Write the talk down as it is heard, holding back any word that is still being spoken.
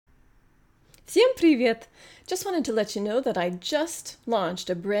Всем привет! Just wanted to let you know that I just launched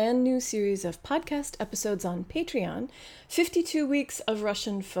a brand new series of podcast episodes on Patreon, 52 Weeks of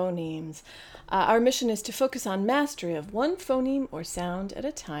Russian Phonemes. Our mission is to focus on mastery of one phoneme or sound at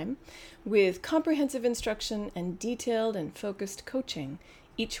a time with comprehensive instruction and detailed and focused coaching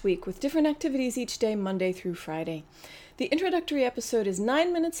each week with different activities each day, Monday through Friday. The introductory episode is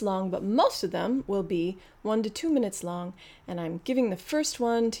 9 minutes long, but most of them will be 1 to 2 minutes long, and I'm giving the first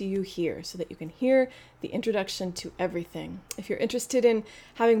one to you here so that you can hear the introduction to everything. If you're interested in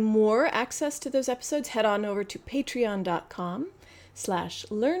having more access to those episodes, head on over to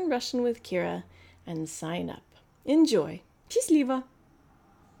patreon.com/learnrussianwithkira and sign up. Enjoy! Счастливо!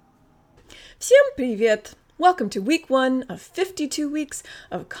 Всем привет! Welcome to week 1 of 52 weeks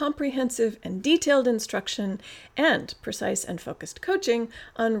of comprehensive and detailed instruction and precise and focused coaching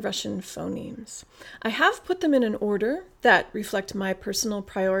on Russian phonemes. I have put them in an order that reflect my personal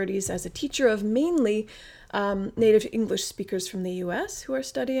priorities as a teacher of mainly native English speakers from the US who are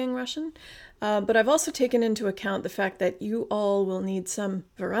studying Russian, but I've also taken into account the fact that you all will need some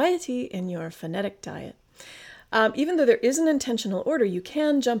variety in your phonetic diet. Even though there is an intentional order, you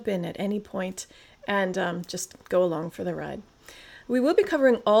can jump in at any point and just go along for the ride. We will be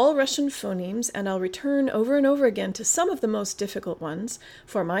covering all Russian phonemes, and I'll return over and over again to some of the most difficult ones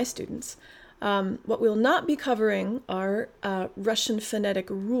for my students. What we'll not be covering are Russian phonetic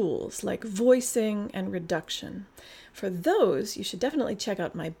rules like voicing and reduction. For those, you should definitely check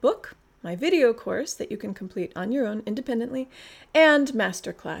out my book, my video course that you can complete on your own independently, and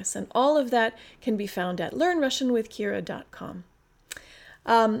masterclass. And all of that can be found at learnrussianwithkira.com.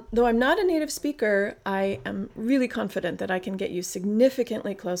 Though I'm not a native speaker, I am really confident that I can get you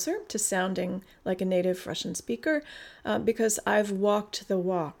significantly closer to sounding like a native Russian speaker because I've walked the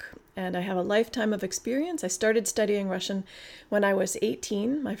walk and I have a lifetime of experience. I started studying Russian when I was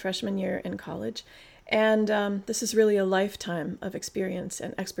 18, my freshman year in college, and this is really a lifetime of experience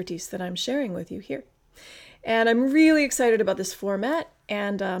and expertise that I'm sharing with you here. And I'm really excited about this format,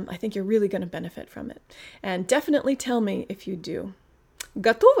 and I think you're really going to benefit from it. And definitely tell me if you do.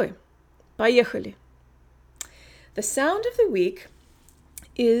 Готовы? Поехали! The sound of the week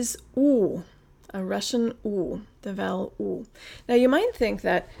is U, a Russian U, the vowel U. Now you might think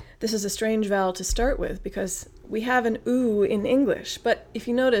that this is a strange vowel to start with because we have an U in English, but if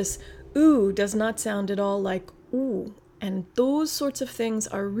you notice, U does not sound at all like U, and those sorts of things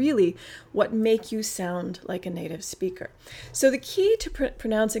are really what make you sound like a native speaker. So the key to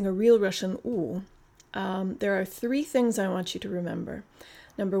pronouncing a real Russian U, there are 3 things I want you to remember.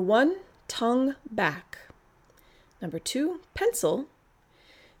 Number 1, tongue back. Number 2, pencil.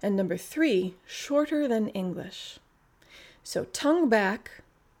 And number 3, shorter than English. So tongue back,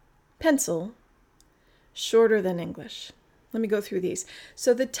 pencil, shorter than English. Let me go through these.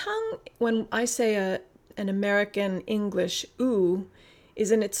 So the tongue, when I say an American English oo,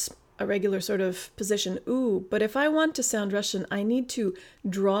 is in its a regular sort of position, ooh, but if I want to sound Russian, I need to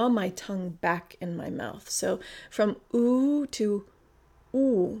draw my tongue back in my mouth. So from ooh to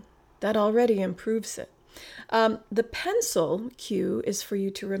ooh, that already improves it. The pencil cue is for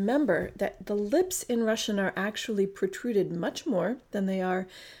you to remember that the lips in Russian are actually protruded much more than they are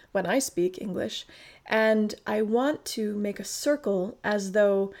when I speak English, and I want to make a circle as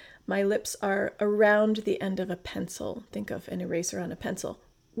though my lips are around the end of a pencil. Think of an eraser on a pencil.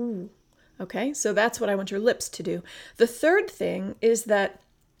 Ooh. Okay, so that's what I want your lips to do. The third thing is that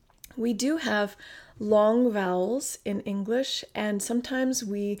we do have long vowels in English, and sometimes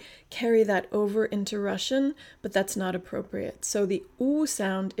we carry that over into Russian, but that's not appropriate. So the oo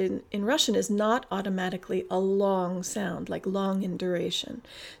sound in Russian is not automatically a long sound, like long in duration.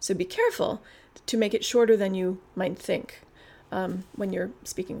 So be careful to make it shorter than you might think when you're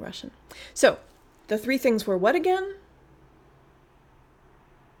speaking Russian. So the 3 things were what again?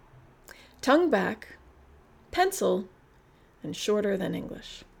 Tongue back, pencil, and shorter than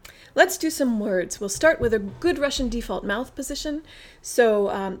English. Let's do some words. We'll start with a good Russian default mouth position. So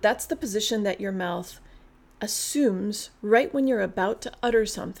that's the position that your mouth assumes right when you're about to utter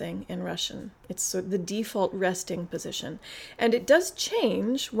something in Russian. It's sort of the default resting position. And it does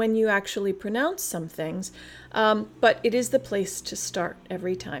change when you actually pronounce some things, but it is the place to start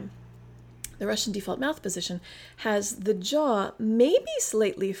every time. The Russian default mouth position has the jaw maybe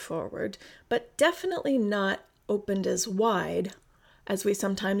slightly forward, but definitely not opened as wide as we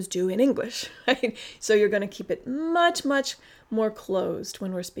sometimes do in English, right? So you're going to keep it much, much more closed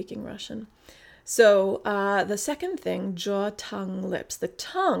when we're speaking Russian. So the second thing, jaw, tongue, lips. The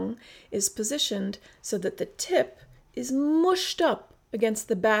tongue is positioned so that the tip is mushed up against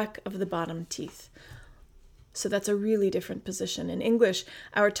the back of the bottom teeth. So that's a really different position. In English,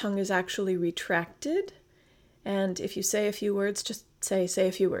 our tongue is actually retracted. And if you say a few words, just say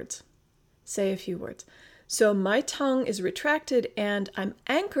a few words. Say a few words. So my tongue is retracted and I'm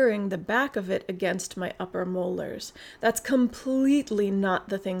anchoring the back of it against my upper molars. That's completely not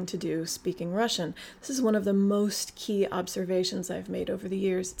the thing to do speaking Russian. This is one of the most key observations I've made over the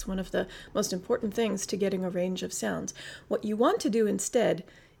years. It's one of the most important things to getting a range of sounds. What you want to do instead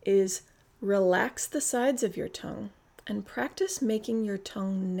is relax the sides of your tongue and practice making your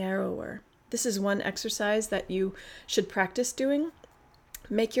tongue narrower. This is one exercise that you should practice doing.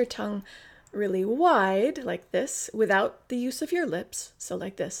 Make your tongue really wide, like this, without the use of your lips, so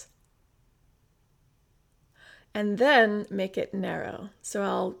like this. And then make it narrow. So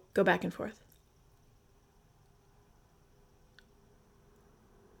I'll go back and forth.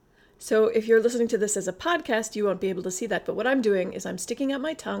 So if you're listening to this as a podcast, you won't be able to see that. But what I'm doing is I'm sticking out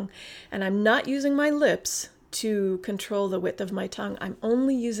my tongue and I'm not using my lips to control the width of my tongue. I'm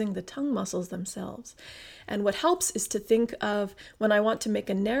only using the tongue muscles themselves. And what helps is to think of when I want to make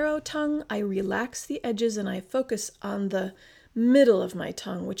a narrow tongue, I relax the edges and I focus on the middle of my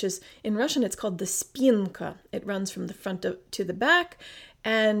tongue, which is, in Russian, it's called the spinka. It runs from the front to the back,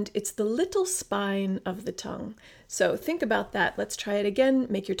 and it's the little spine of the tongue. So think about that. Let's try it again.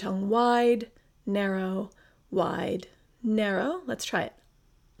 Make your tongue wide, narrow, wide, narrow. Let's try it.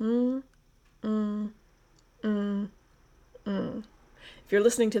 If you're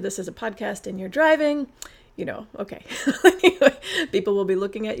listening to this as a podcast and you're driving, okay. Anyway, people will be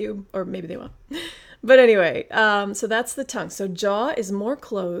looking at you, or maybe they won't. But anyway, so that's the tongue. So jaw is more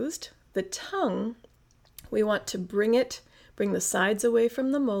closed. The tongue, we want to bring the sides away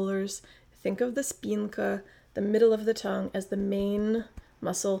from the molars. Think of the spinka, the middle of the tongue, as the main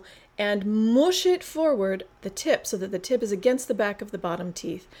muscle, and mush it forward, the tip, so that the tip is against the back of the bottom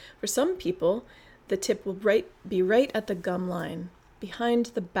teeth. For some people, the tip will be right at the gum line, behind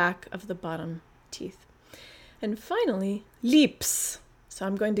the back of the bottom teeth. And finally, lips. So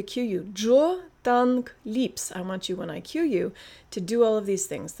I'm going to cue you. Jaw, tongue, lips. I want you, when I cue you, to do all of these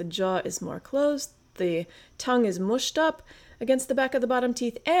things. The jaw is more closed, the tongue is mushed up against the back of the bottom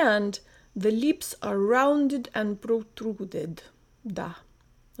teeth, and the lips are rounded and protruded. Da.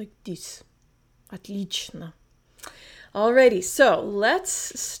 Like this. Отлично. Alrighty, so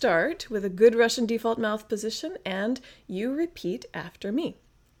let's start with a good Russian default mouth position, and you repeat after me.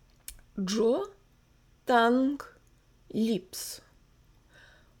 Jaw, tongue, lips.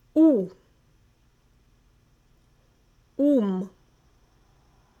 У.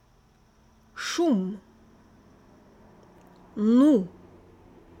 Шум. Ну.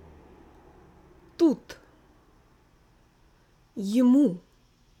 Тут. Ему.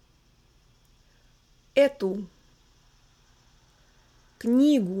 Эту.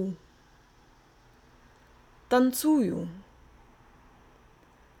 Книгу. Танцую.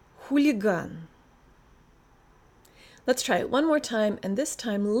 Хулиган. Let's try it one more time, and this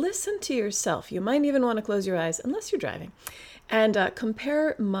time listen to yourself. You might even want to close your eyes, unless you're driving, and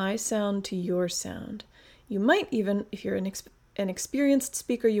compare my sound to your sound. You might even, if you're an experienced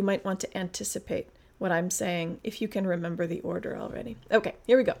speaker, you might want to anticipate what I'm saying, if you can remember the order already. Okay,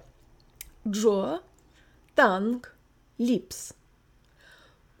 here we go. Jaw, tongue, lips.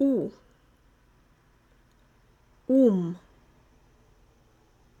 У.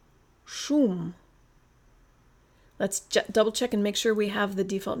 Шум. Let's double check and make sure we have the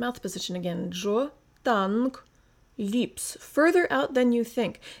default mouth position again. Jaw, tongue, lips. Further out than you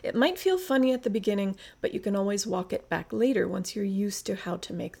think. It might feel funny at the beginning, but you can always walk it back later once you're used to how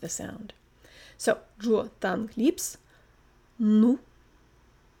to make the sound. So, jaw, tongue, lips. Ну.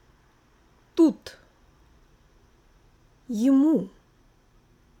 Тут. Ему.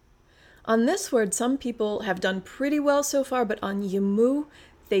 On this word, some people have done pretty well so far, but on ему,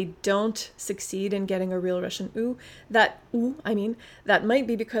 they don't succeed in getting a real Russian oo. That might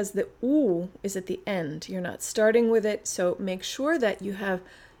be because the oo is at the end. You're not starting with it, so make sure that you have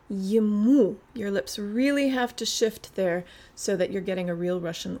ему. Your lips really have to shift there so that you're getting a real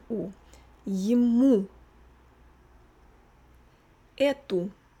Russian oo. Ему.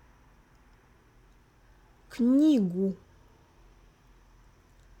 Эту. Книгу.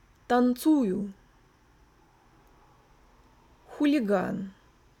 Танцую. Хулиган.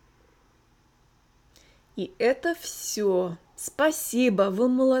 И это все. Спасибо, вы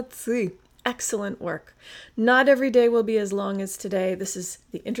молодцы. Excellent work. Not every day will be as long as today. This is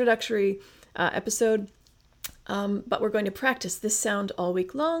the introductory episode, but we're going to practice this sound all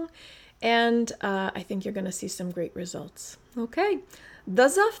week long, and I think you're going to see some great results. Okay, до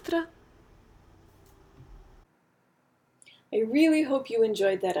завтра! I really hope you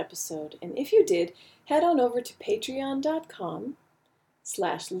enjoyed that episode, and if you did, head on over to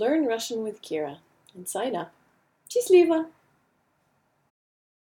patreon.com/learnrussianwithkira and sign up. Счастливо!